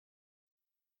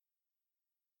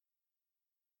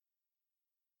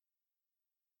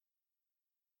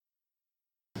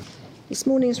This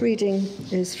morning's reading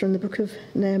is from the book of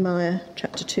Nehemiah,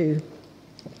 chapter 2,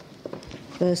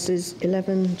 verses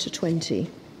 11 to 20.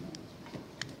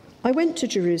 I went to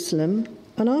Jerusalem,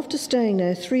 and after staying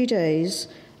there 3 days,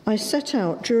 I set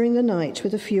out during the night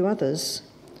with a few others.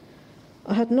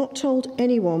 I had not told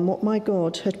anyone what my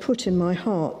God had put in my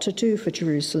heart to do for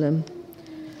Jerusalem.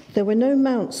 There were no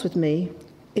mounts with me,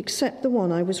 except the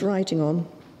one I was riding on.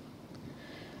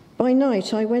 By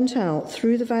night I went out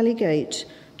through the valley gate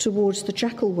towards the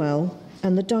Jackal Well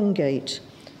and the Dung Gate,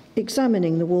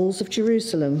 examining the walls of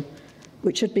Jerusalem,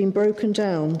 which had been broken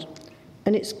down,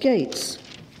 and its gates,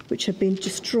 which had been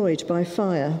destroyed by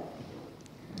fire.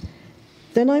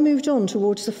 Then I moved on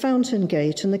towards the Fountain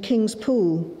Gate and the King's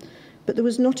Pool, but there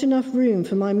was not enough room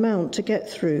for my mount to get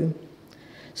through.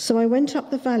 So I went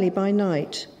up the valley by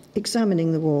night,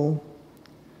 examining the wall.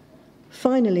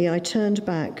 Finally, I turned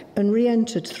back and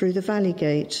re-entered through the valley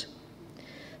gate.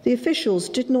 The officials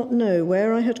did not know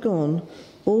where I had gone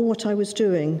or what I was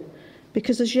doing,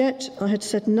 because as yet I had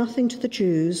said nothing to the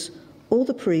Jews, or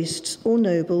the priests, or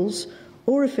nobles,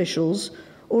 or officials,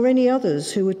 or any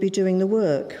others who would be doing the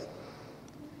work.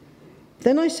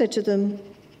 Then I said to them,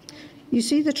 "You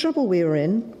see the trouble we are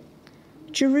in?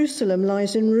 Jerusalem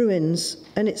lies in ruins,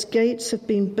 and its gates have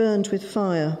been burned with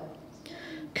fire.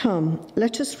 Come,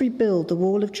 let us rebuild the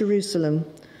wall of Jerusalem,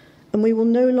 and we will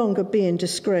no longer be in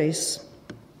disgrace."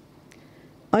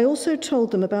 I also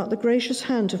told them about the gracious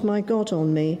hand of my God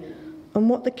on me, and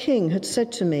what the king had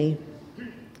said to me.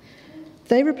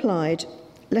 They replied,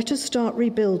 "Let us start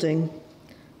rebuilding."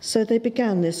 So they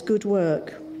began this good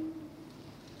work.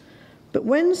 But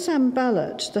when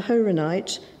Sanballat the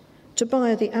Horonite,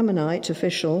 Tobiah the Ammonite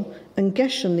official, and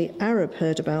Geshem the Arab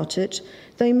heard about it,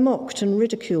 they mocked and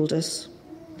ridiculed us.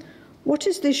 "What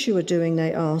is this you are doing?"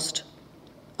 they asked.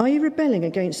 "Are you rebelling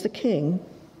against the king?"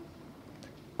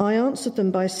 I answered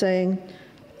them by saying,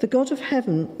 "The God of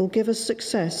heaven will give us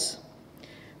success.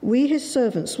 We, his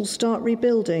servants, will start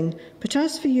rebuilding, but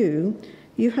as for you,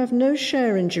 you have no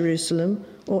share in Jerusalem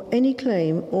or any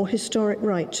claim or historic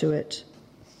right to it."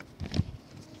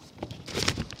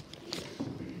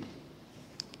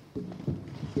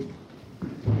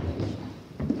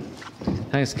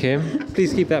 Thanks, Kim.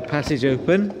 Please keep that passage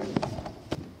open.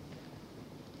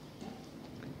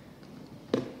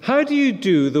 How do you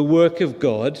do the work of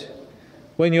God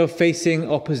when you're facing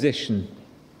opposition?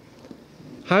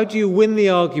 How do you win the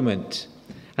argument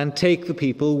and take the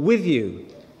people with you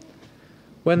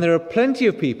when there are plenty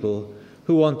of people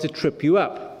who want to trip you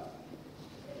up?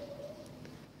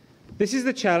 This is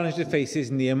the challenge that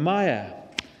faces Nehemiah,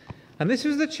 and this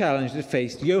was the challenge that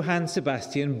faced Johann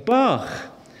Sebastian Bach,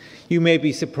 you may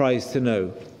be surprised to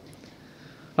know.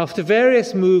 After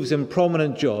various moves and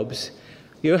prominent jobs,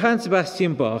 Johann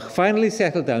Sebastian Bach finally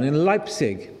settled down in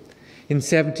Leipzig in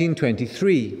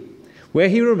 1723, where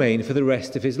he remained for the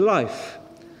rest of his life.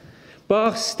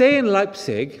 Bach's stay in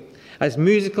Leipzig as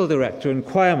musical director and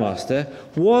choirmaster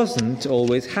wasn't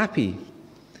always happy.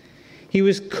 He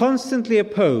was constantly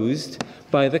opposed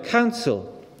by the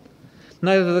council.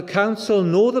 Neither the council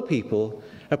nor the people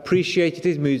appreciated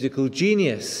his musical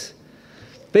genius.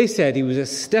 They said he was a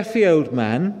stuffy old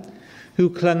man who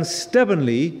clung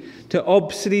stubbornly to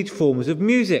obsolete forms of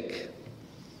music.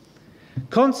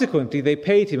 Consequently, they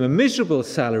paid him a miserable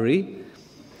salary,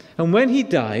 and when he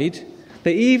died,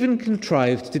 they even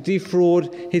contrived to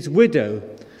defraud his widow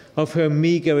of her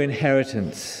meagre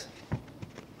inheritance.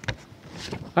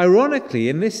 Ironically,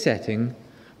 in this setting,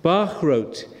 Bach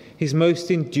wrote his most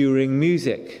enduring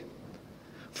music.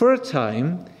 For a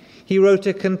time, he wrote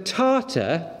a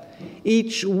cantata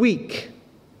each week.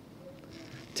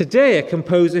 Today, a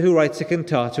composer who writes a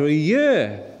cantata a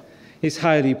year is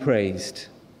highly praised.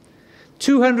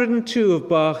 202 of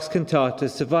Bach's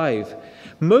cantatas survive.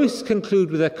 Most conclude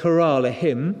with a chorale, a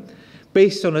hymn,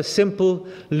 based on a simple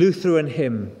Lutheran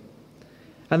hymn.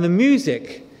 And the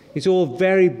music is all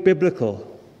very biblical.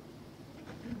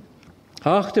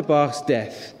 After Bach's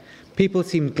death, people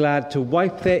seemed glad to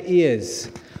wipe their ears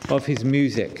of his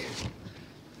music.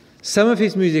 Some of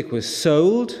his music was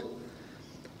sold,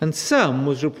 and some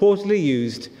was reportedly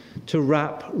used to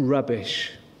wrap rubbish.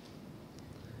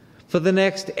 For the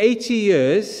next 80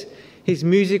 years, his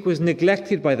music was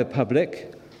neglected by the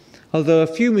public, although a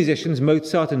few musicians,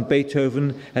 Mozart and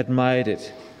Beethoven, admired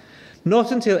it.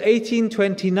 Not until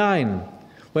 1829,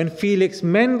 when Felix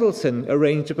Mendelssohn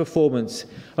arranged a performance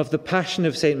of The Passion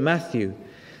of St. Matthew,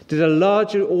 did a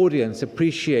larger audience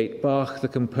appreciate Bach the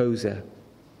composer.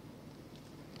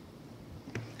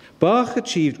 Bach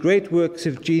achieved great works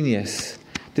of genius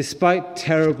despite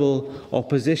terrible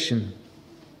opposition.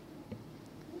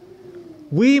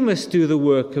 We must do the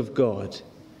work of God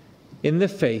in the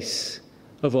face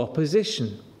of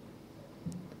opposition.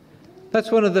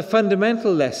 That's one of the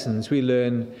fundamental lessons we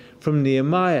learn from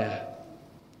Nehemiah.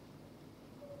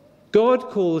 God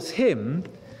calls him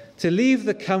to leave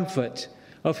the comfort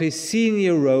of his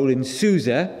senior role in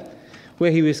Susa,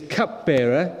 where he was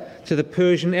cupbearer to the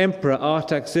Persian Emperor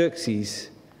Artaxerxes.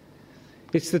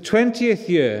 It's the 20th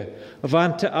year of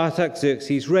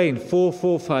Artaxerxes' reign,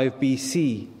 445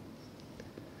 BC.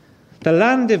 The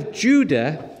land of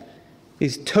Judah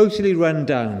is totally run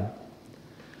down,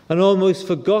 an almost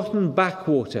forgotten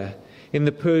backwater in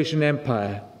the Persian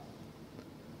Empire.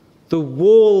 The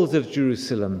walls of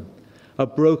Jerusalem are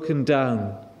broken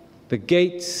down. The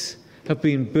gates have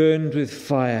been burned with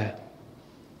fire.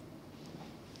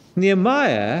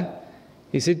 Nehemiah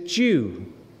is a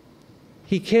Jew.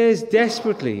 He cares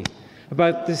desperately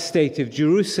about the state of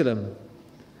Jerusalem.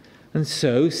 And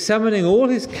so, summoning all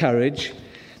his courage,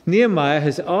 Nehemiah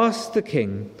has asked the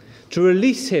king to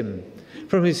release him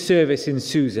from his service in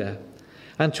Susa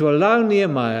and to allow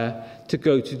Nehemiah to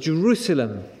go to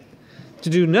Jerusalem, to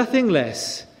do nothing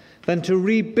less than to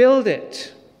rebuild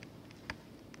it.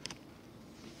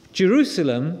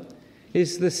 Jerusalem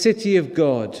is the city of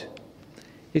God.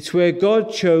 It's where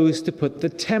God chose to put the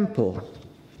temple.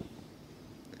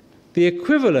 The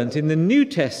equivalent in the New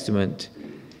Testament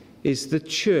is the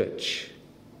church.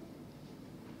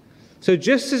 So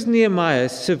just as Nehemiah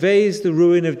surveys the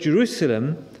ruin of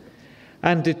Jerusalem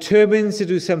and determines to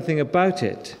do something about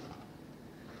it,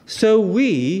 so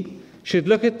we should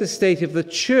look at the state of the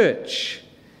church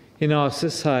in our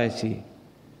society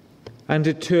and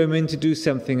determine to do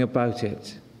something about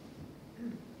it.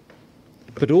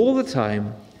 But all the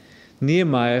time,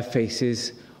 Nehemiah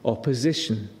faces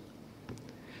opposition.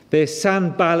 There's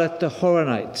Sanballat the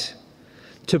Horonite,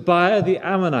 Tobiah the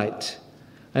Ammonite,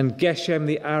 and Geshem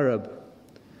the Arab,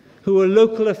 who are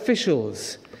local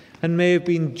officials and may have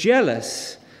been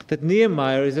jealous that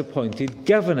Nehemiah is appointed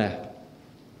governor.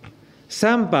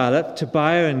 Sanballat,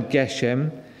 Tobiah, and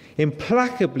Geshem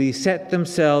implacably set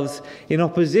themselves in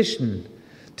opposition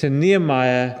to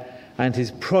Nehemiah and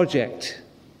his project.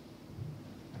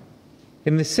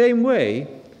 In the same way,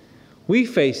 we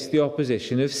face the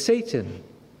opposition of Satan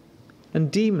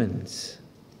and demons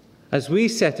as we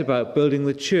set about building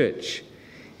the church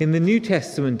in the New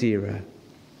Testament era.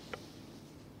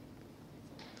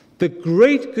 The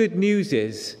great good news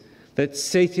is that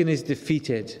Satan is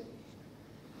defeated.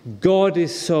 God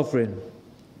is sovereign.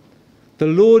 The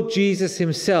Lord Jesus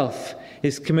himself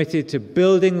is committed to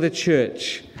building the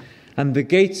church, and the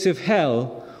gates of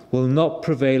hell will not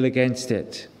prevail against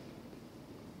it.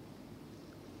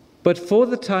 But for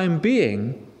the time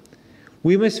being,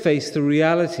 we must face the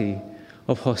reality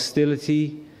of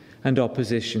hostility and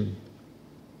opposition.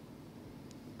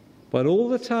 But all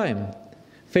the time,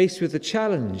 faced with the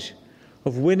challenge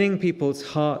of winning people's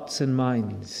hearts and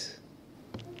minds.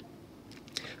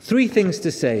 3 things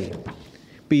to say: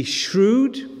 be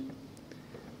shrewd,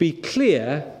 be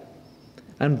clear,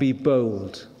 and be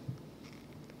bold.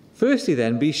 Firstly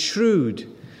then, be shrewd.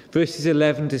 Verses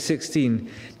 11 to 16.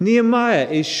 Nehemiah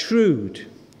is shrewd.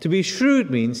 To be shrewd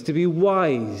means to be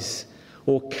wise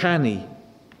or canny.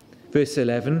 Verse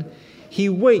 11, he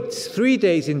waits 3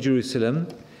 days in Jerusalem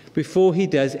before he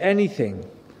does anything.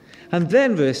 And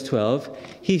then, verse 12,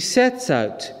 he sets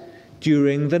out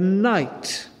during the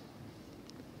night.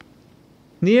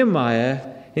 Nehemiah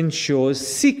ensures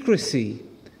secrecy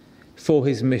for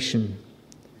his mission.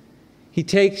 He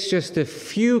takes just a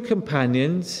few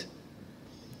companions.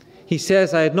 He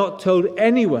says, I had not told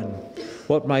anyone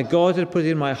what my God had put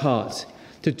in my heart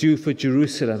to do for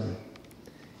Jerusalem.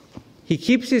 He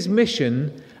keeps his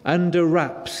mission under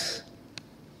wraps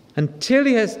until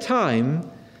he has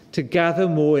time to gather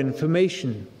more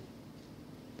information.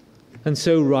 And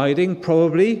so, riding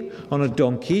probably on a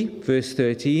donkey, verse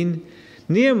 13,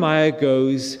 Nehemiah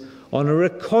goes on a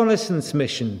reconnaissance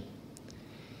mission.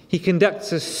 He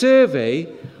conducts a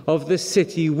survey of the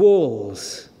city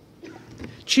walls.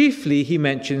 Chiefly, he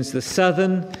mentions the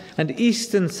southern and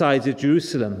eastern sides of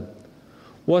Jerusalem,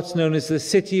 what's known as the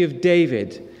City of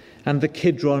David and the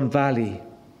Kidron Valley.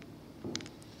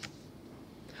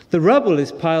 The rubble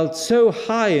is piled so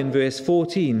high in verse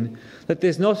 14 that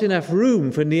there's not enough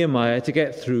room for Nehemiah to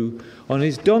get through on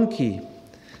his donkey.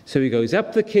 So he goes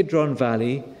up the Kidron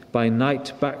Valley by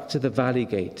night back to the valley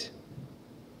gate.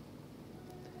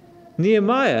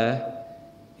 Nehemiah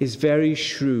is very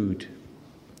shrewd.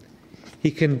 He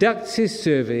conducts his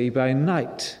survey by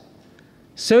night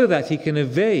so that he can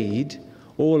evade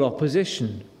all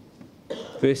opposition.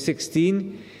 Verse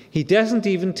 16, he doesn't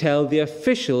even tell the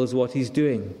officials what he's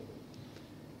doing.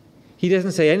 He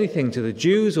doesn't say anything to the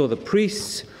Jews or the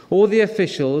priests or the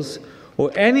officials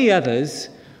or any others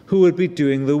who would be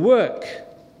doing the work.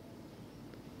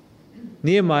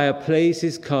 Nehemiah plays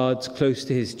his cards close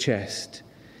to his chest.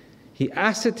 He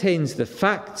ascertains the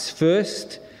facts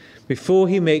first before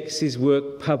he makes his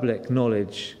work public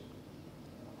knowledge.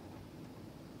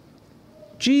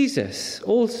 Jesus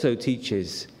also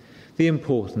teaches the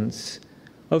importance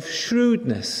of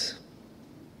shrewdness.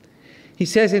 He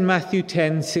says in Matthew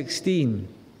 10:16,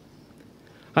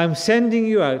 "I'm sending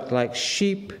you out like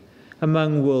sheep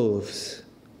among wolves.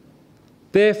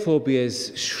 Therefore be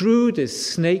as shrewd as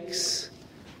snakes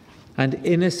and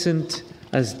innocent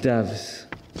as doves."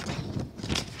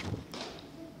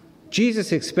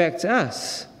 Jesus expects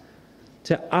us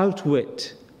to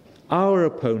outwit our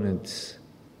opponents,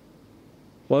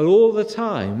 while all the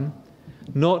time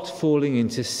not falling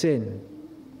into sin.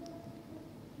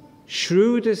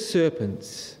 Shrewd as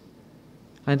serpents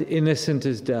and innocent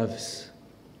as doves.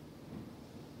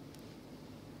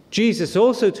 Jesus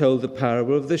also told the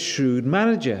parable of the shrewd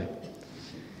manager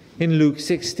in Luke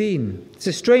 16. It's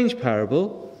a strange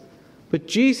parable, but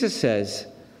Jesus says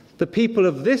the people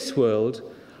of this world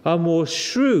are more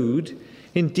shrewd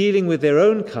in dealing with their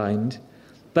own kind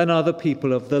than are the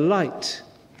people of the light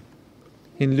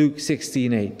in Luke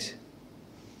 16:8.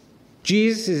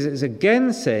 Jesus is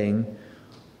again saying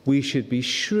we should be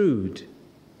shrewd.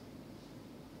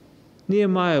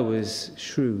 Nehemiah was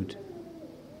shrewd.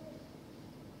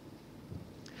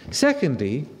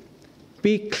 Secondly,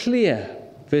 be clear,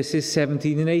 verses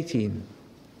 17 and 18.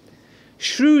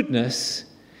 Shrewdness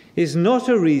is not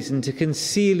a reason to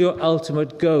conceal your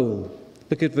ultimate goal.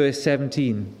 Look at verse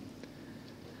 17.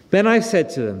 Then I said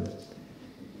to them,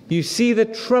 "You see the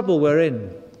trouble we're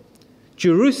in.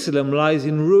 Jerusalem lies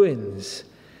in ruins,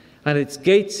 and its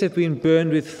gates have been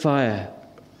burned with fire.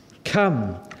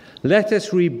 Come, let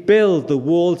us rebuild the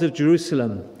walls of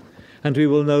Jerusalem, and we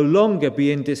will no longer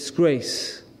be in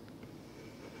disgrace."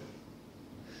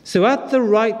 So at the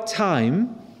right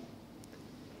time,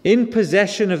 in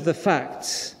possession of the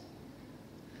facts,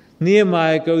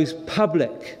 Nehemiah goes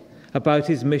public about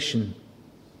his mission.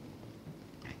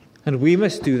 And we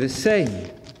must do the same.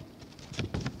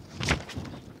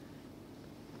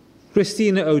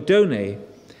 Christina O'Doney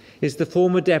is the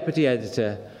former deputy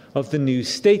editor of the New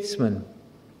Statesman.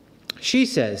 She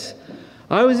says,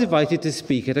 "I was invited to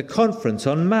speak at a conference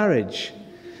on marriage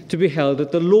to be held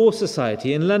at the Law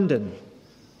Society in London.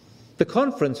 The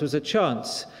conference was a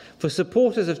chance for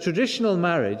supporters of traditional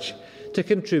marriage to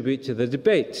contribute to the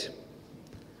debate.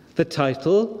 The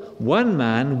title, 'One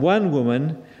Man, One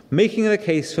Woman, Making the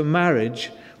Case for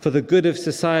Marriage for the Good of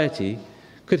Society,'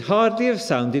 could hardly have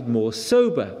sounded more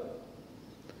sober.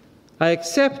 I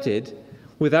accepted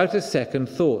without a second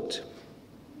thought.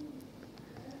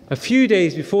 A few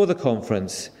days before the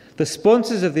conference, the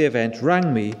sponsors of the event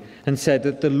rang me and said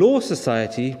that the Law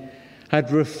Society had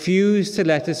refused to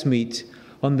let us meet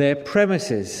on their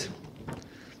premises.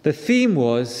 The theme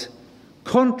was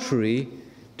contrary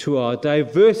to our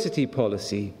diversity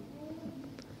policy.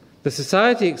 The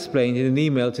Society explained in an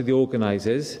email to the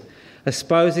organisers,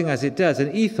 espousing as it does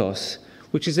an ethos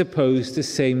which is opposed to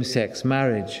same-sex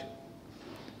marriage.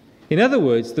 In other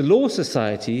words, the Law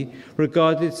Society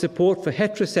regarded support for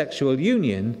heterosexual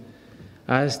union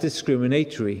as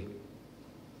discriminatory.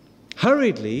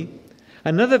 Hurriedly,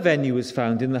 another venue was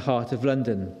found in the heart of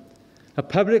London, a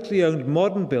publicly owned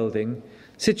modern building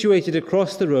situated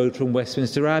across the road from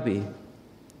Westminster Abbey.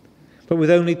 But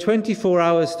with only 24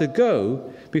 hours to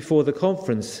go before the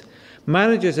conference,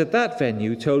 managers at that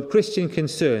venue told Christian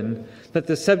Concern that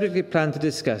the subject they planned to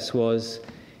discuss was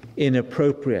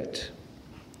inappropriate.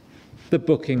 The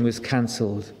booking was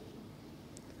cancelled.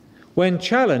 When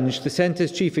challenged, the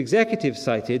Centre's chief executive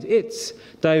cited its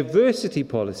diversity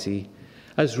policy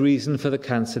as reason for the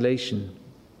cancellation.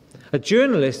 A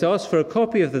journalist asked for a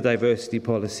copy of the diversity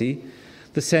policy.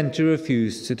 The Centre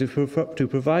refused to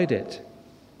provide it.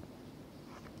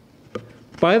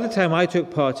 By the time I took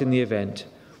part in the event,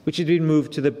 which had been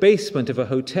moved to the basement of a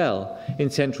hotel in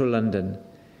central London,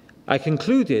 I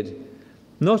concluded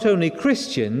not only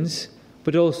Christians,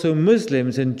 but also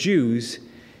Muslims and Jews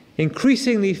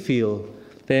increasingly feel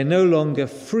they are no longer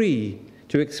free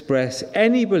to express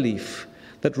any belief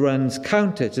that runs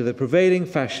counter to the prevailing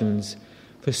fashions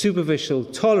for superficial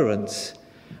tolerance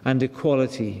and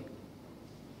equality.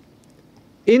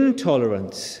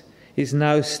 Intolerance is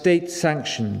now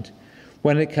state-sanctioned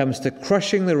when it comes to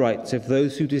crushing the rights of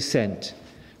those who dissent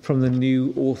from the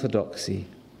new orthodoxy.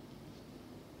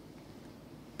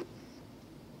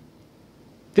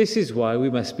 This is why we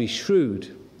must be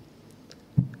shrewd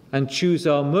and choose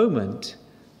our moment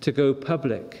to go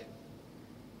public.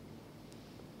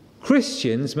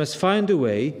 Christians must find a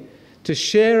way to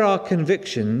share our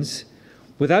convictions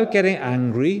without getting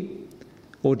angry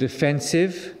or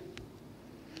defensive,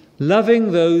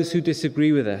 loving those who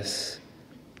disagree with us.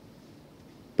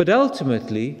 But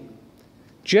ultimately,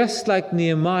 just like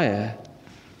Nehemiah,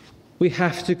 we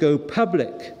have to go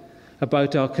public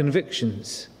about our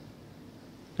convictions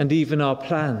and even our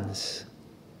plans.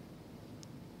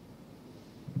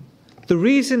 The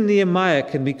reason Nehemiah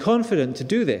can be confident to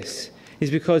do this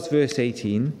is because, verse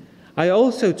 18, I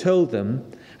also told them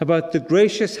about the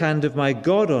gracious hand of my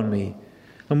God on me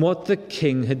and what the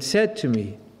king had said to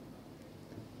me.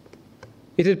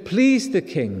 It had pleased the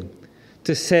king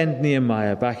to send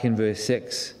Nehemiah back in verse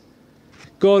 6.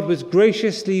 God was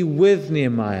graciously with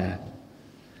Nehemiah.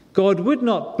 God would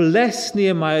not bless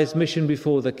Nehemiah's mission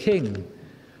before the king,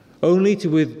 only to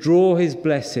withdraw his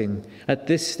blessing at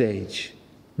this stage.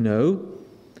 No,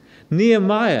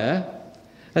 Nehemiah,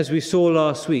 as we saw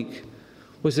last week,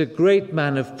 was a great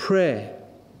man of prayer,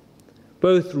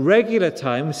 both regular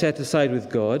time set aside with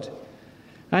God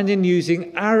and in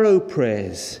using arrow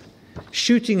prayers,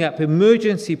 shooting up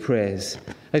emergency prayers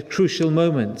at crucial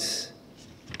moments.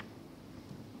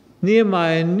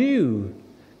 Nehemiah knew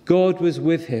God was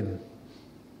with him,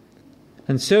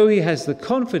 and so he has the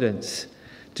confidence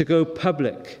to go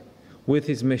public with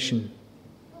his mission.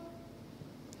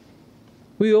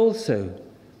 We also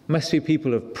must be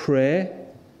people of prayer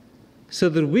so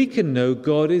that we can know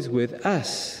God is with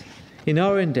us in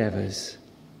our endeavours.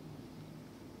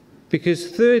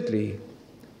 Because thirdly,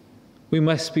 we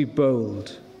must be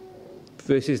bold.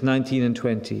 Verses 19 and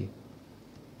 20.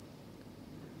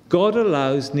 God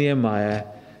allows Nehemiah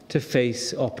to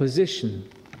face opposition,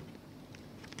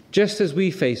 just as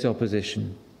we face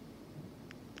opposition.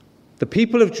 The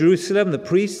people of Jerusalem, the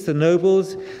priests, the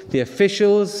nobles, the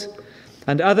officials,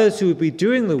 and others who would be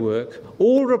doing the work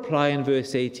all reply in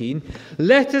verse 18,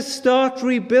 let us start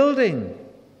rebuilding.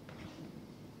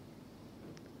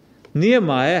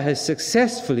 Nehemiah has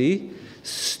successfully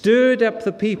stirred up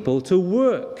the people to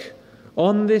work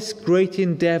on this great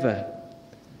endeavour.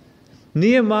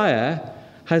 Nehemiah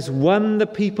has won the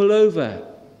people over.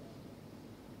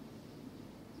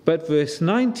 But verse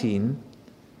 19,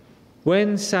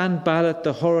 when Sanballat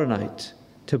the Horonite,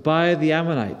 Tobiah the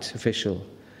Ammonite official,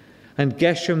 and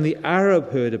Geshem the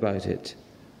Arab heard about it,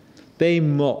 they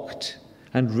mocked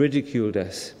and ridiculed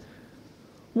us.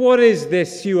 What is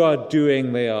this you are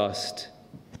doing, they asked.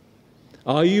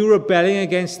 Are you rebelling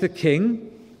against the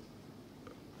king?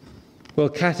 Well,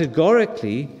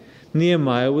 categorically,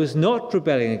 Nehemiah was not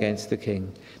rebelling against the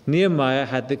king. Nehemiah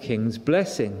had the king's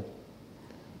blessing.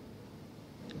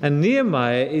 And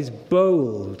Nehemiah is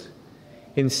bold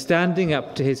in standing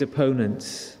up to his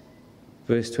opponents.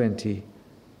 Verse 20.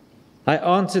 I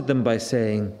answered them by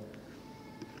saying,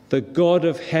 the God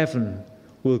of heaven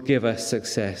will give us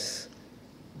success.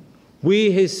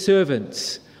 We, his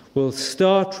servants, will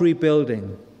start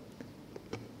rebuilding.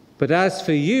 But as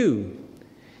for you,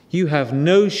 you have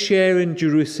no share in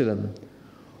Jerusalem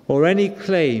or any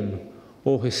claim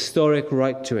or historic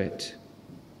right to it.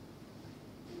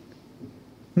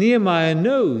 Nehemiah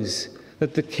knows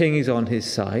that the king is on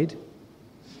his side,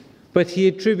 but he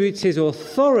attributes his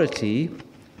authority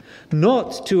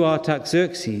not to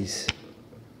Artaxerxes,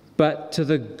 but to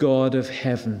the God of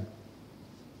heaven.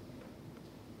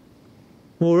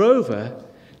 Moreover,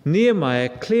 Nehemiah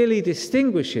clearly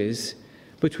distinguishes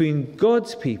between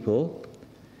God's people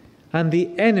and the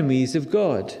enemies of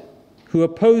God who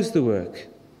oppose the work.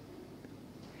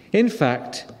 In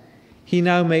fact, he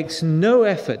now makes no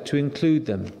effort to include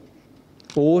them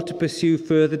or to pursue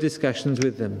further discussions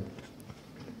with them.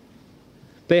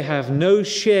 They have no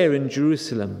share in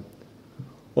Jerusalem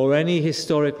or any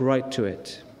historic right to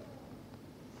it.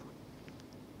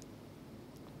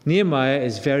 Nehemiah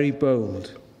is very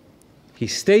bold. He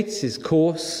states his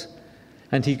course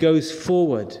and he goes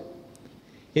forward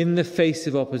in the face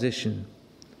of opposition,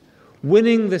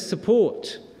 winning the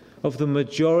support of the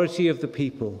majority of the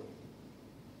people.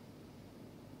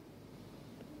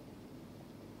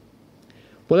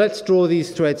 Well, let's draw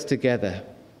these threads together.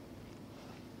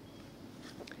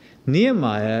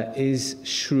 Nehemiah is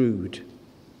shrewd.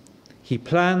 He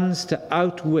plans to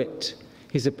outwit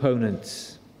his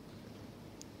opponents.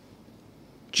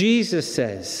 Jesus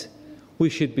says we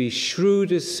should be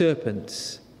shrewd as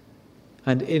serpents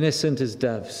and innocent as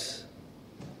doves.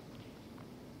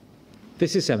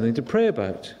 This is something to pray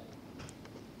about.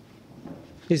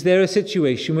 Is there a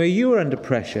situation where you are under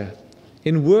pressure,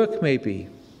 in work maybe,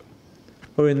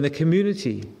 or in the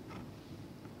community?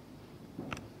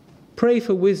 Pray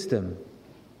for wisdom.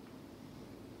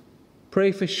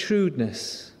 Pray for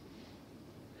shrewdness.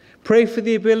 Pray for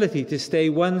the ability to stay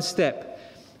one step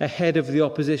ahead of the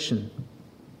opposition.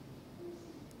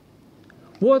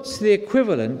 What's the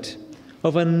equivalent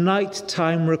of a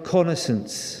nighttime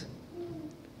reconnaissance?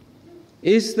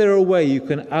 Is there a way you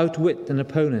can outwit an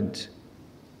opponent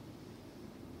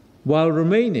while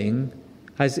remaining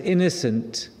as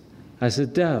innocent as a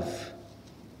dove?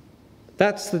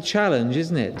 That's the challenge,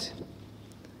 isn't it?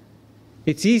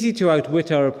 It's easy to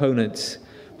outwit our opponents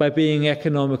by being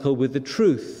economical with the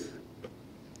truth.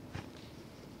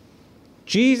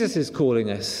 Jesus is calling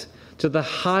us to the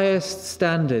highest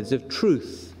standards of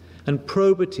truth and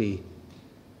probity,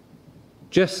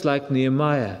 just like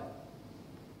Nehemiah.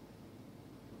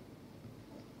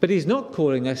 But he's not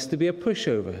calling us to be a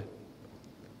pushover.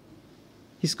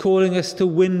 He's calling us to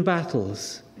win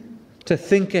battles, to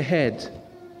think ahead.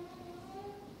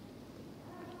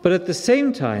 But at the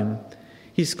same time,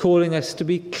 he's calling us to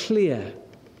be clear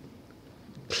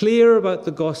about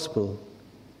the gospel,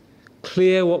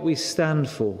 clear what we stand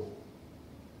for.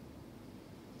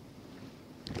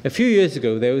 A few years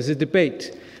ago, there was a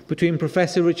debate between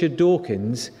Professor Richard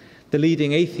Dawkins, the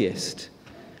leading atheist,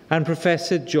 and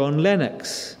Professor John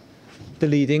Lennox, the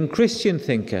leading Christian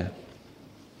thinker.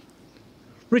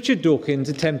 Richard Dawkins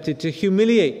attempted to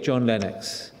humiliate John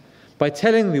Lennox by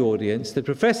telling the audience that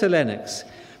Professor Lennox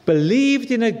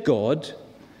believed in a God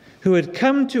who had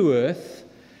come to earth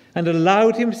and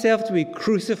allowed himself to be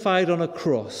crucified on a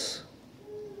cross.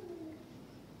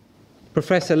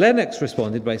 Professor Lennox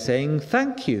responded by saying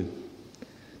thank you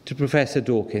to Professor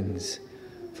Dawkins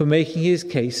for making his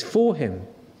case for him.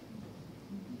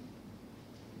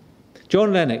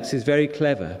 John Lennox is very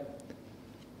clever,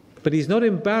 but he's not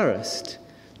embarrassed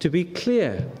to be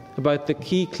clear about the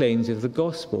key claims of the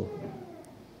gospel.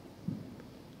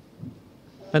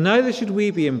 And neither should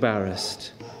we be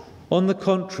embarrassed. On the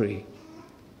contrary,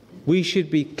 we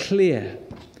should be clear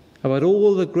about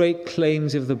all the great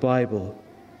claims of the Bible.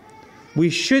 We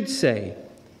should say,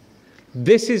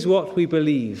 this is what we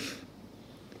believe.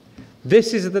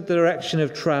 This is the direction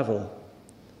of travel.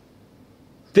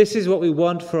 This is what we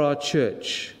want for our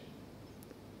church.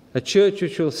 A church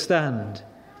which will stand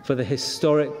for the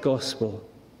historic gospel.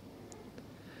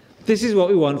 This is what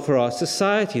we want for our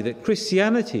society, that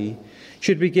Christianity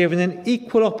should be given an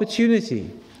equal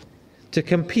opportunity to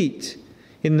compete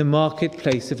in the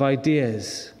marketplace of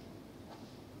ideas.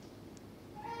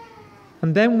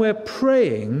 And then we're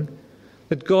praying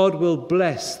that God will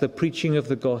bless the preaching of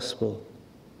the gospel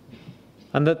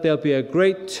and that there'll be a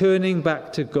great turning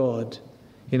back to God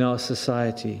in our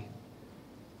society.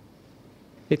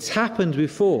 It's happened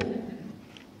before.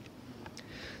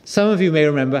 Some of you may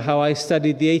remember how I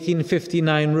studied the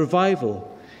 1859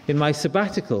 revival in my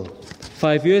sabbatical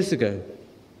 5 years ago.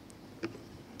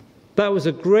 That was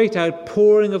a great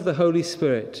outpouring of the Holy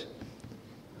Spirit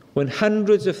when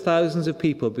hundreds of thousands of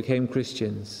people became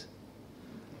Christians.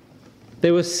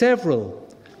 There were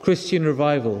several Christian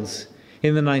revivals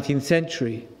in the 19th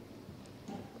century.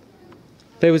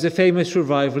 There was a famous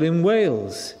revival in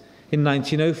Wales in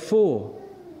 1904.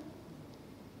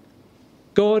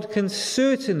 God can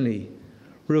certainly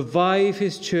revive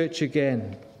his church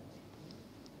again.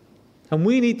 And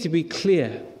we need to be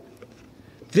clear.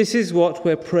 This is what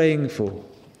we're praying for.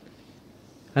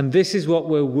 And this is what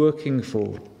we're working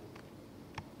for.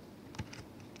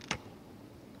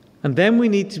 And then we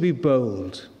need to be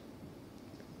bold.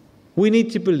 We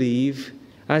need to believe,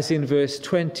 as in verse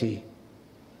 20,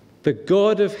 the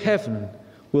God of heaven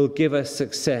will give us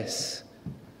success.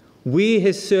 We,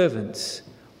 his servants,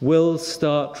 will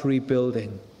start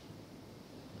rebuilding.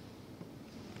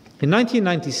 In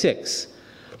 1996,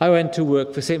 I went to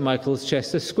work for St. Michael's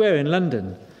Chester Square in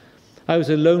London. I was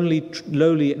a lowly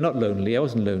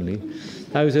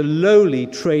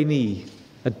trainee,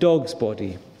 a dog's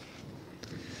body.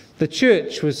 The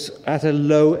church was at a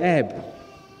low ebb.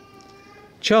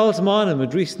 Charles Marnham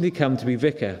had recently come to be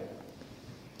vicar.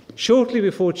 Shortly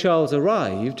before Charles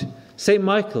arrived, St.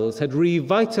 Michael's had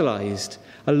revitalised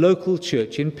a local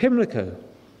church in Pimlico.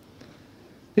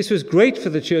 This was great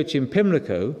for the church in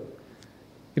Pimlico.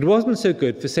 It wasn't so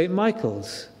good for St.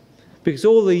 Michael's, because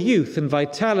all the youth and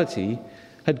vitality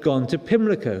had gone to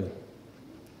Pimlico.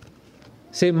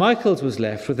 St. Michael's was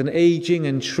left with an ageing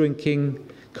and shrinking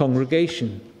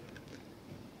congregation.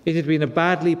 It had been a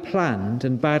badly planned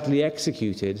and badly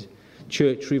executed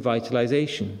church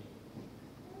revitalisation.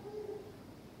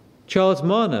 Charles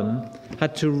Marnham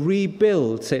had to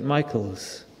rebuild St.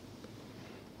 Michael's,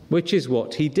 which is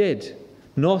what he did,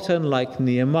 not unlike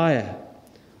Nehemiah,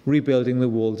 rebuilding the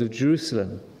walls of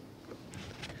Jerusalem.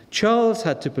 Charles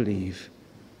had to believe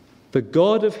the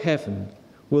God of heaven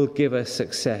will give us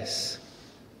success.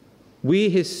 we,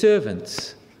 his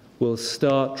servants, will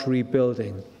start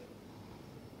rebuilding.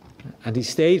 And he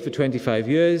stayed for 25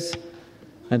 years,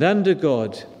 and under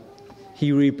God,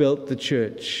 he rebuilt the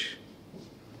church,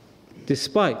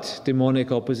 despite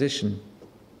demonic opposition.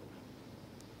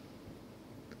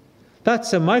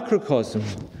 That's a microcosm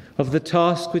of the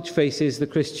task which faces the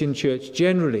Christian church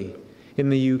generally in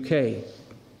the UK.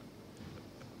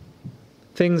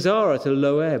 Things are at a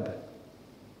low ebb.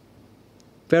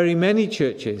 Very many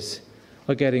churches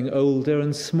are getting older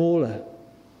and smaller.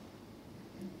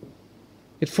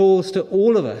 It falls to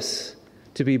all of us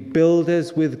to be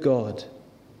builders with God,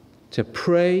 to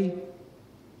pray,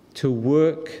 to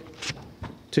work,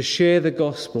 to share the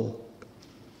gospel,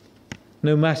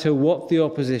 no matter what the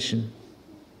opposition.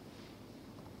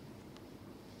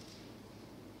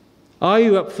 Are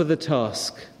you up for the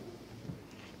task?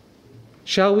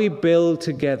 Shall we build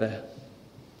together?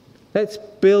 Let's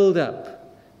build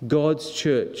up God's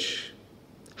church.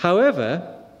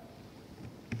 However,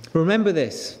 remember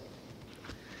this: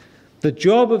 the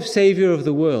job of Saviour of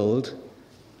the world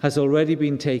has already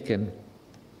been taken.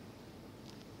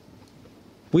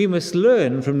 We must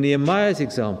learn from Nehemiah's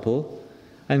example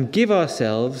and give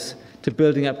ourselves to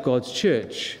building up God's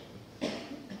church.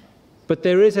 But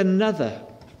there is another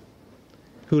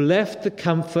who left the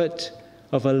comfort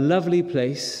of a lovely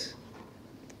place,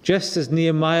 just as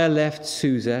Nehemiah left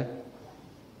Susa,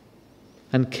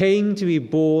 and came to be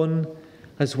born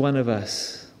as one of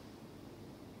us,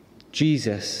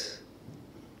 Jesus,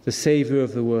 the Saviour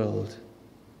of the world.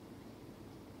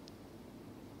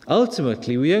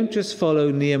 Ultimately, we don't just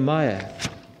follow Nehemiah,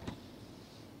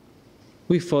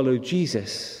 we follow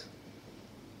Jesus,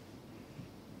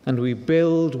 and we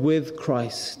build with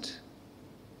Christ.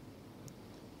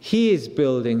 He is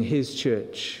building his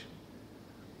church.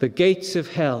 The gates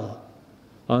of hell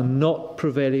are not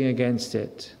prevailing against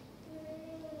it.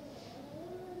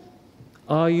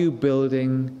 Are you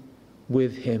building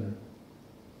with him?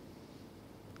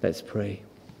 Let's pray.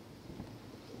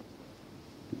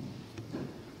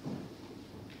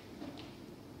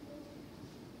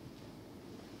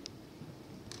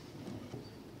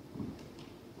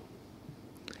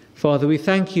 Father, we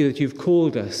thank you that you've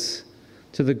called us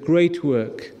to the great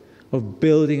work of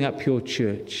building up your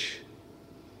church.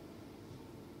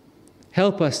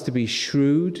 Help us to be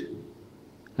shrewd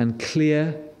and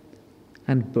clear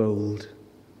and bold.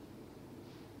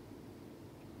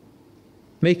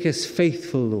 Make us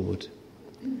faithful, Lord,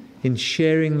 in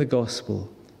sharing the gospel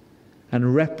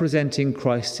and representing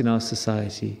Christ in our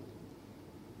society.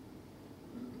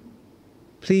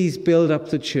 Please build up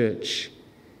the church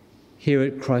here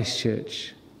at Christ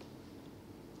Church.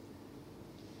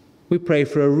 We pray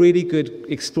for a really good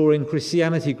Exploring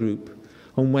Christianity group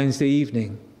on Wednesday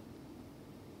evening.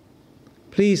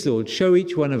 Please, Lord, show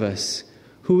each one of us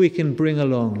who we can bring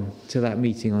along to that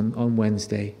meeting on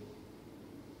Wednesday.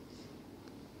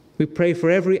 We pray for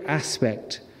every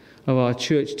aspect of our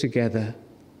church together.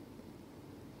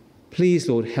 Please,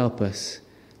 Lord, help us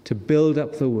to build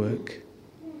up the work.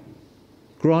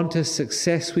 Grant us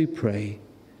success, we pray,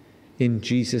 in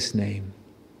Jesus' name.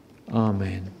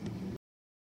 Amen.